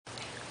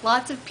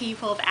Lots of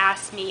people have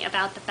asked me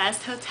about the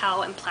best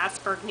hotel in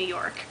Plattsburgh, New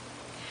York.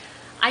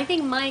 I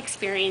think my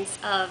experience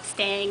of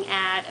staying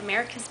at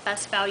America's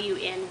Best Value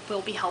Inn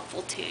will be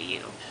helpful to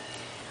you.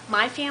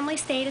 My family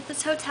stayed at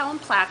this hotel in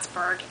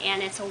Plattsburgh,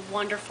 and it's a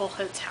wonderful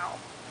hotel.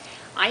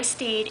 I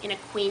stayed in a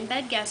queen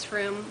bed guest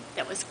room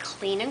that was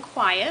clean and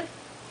quiet.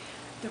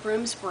 The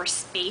rooms were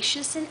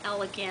spacious and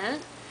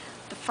elegant.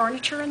 The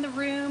furniture in the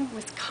room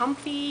was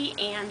comfy,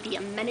 and the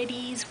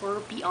amenities were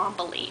beyond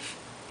belief.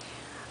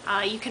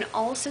 You can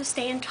also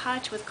stay in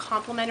touch with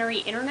complimentary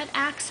internet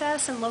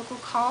access and local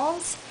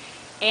calls,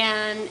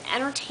 and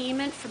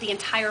entertainment for the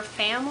entire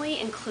family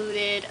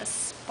included a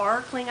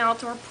sparkling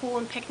outdoor pool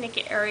and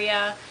picnic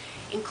area,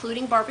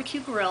 including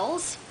barbecue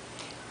grills.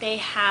 They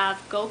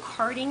have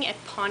go-karting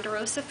at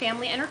Ponderosa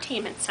Family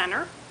Entertainment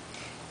Center,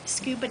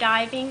 scuba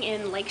diving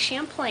in Lake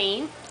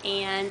Champlain,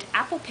 and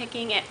apple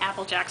picking at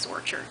Applejack's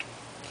Orchard.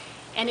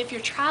 And if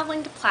you're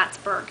traveling to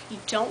Plattsburgh, you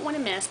don't want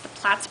to miss the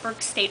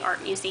Plattsburgh State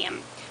Art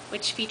Museum,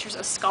 which features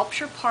a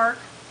sculpture park,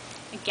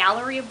 a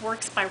gallery of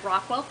works by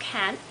Rockwell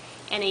Kent,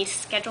 and a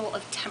schedule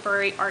of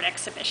temporary art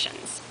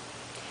exhibitions.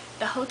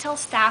 The hotel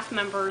staff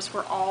members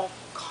were all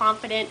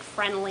confident,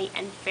 friendly,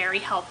 and very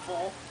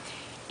helpful,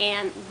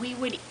 and we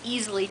would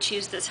easily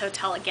choose this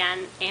hotel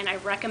again, and I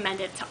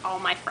recommend it to all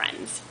my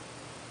friends.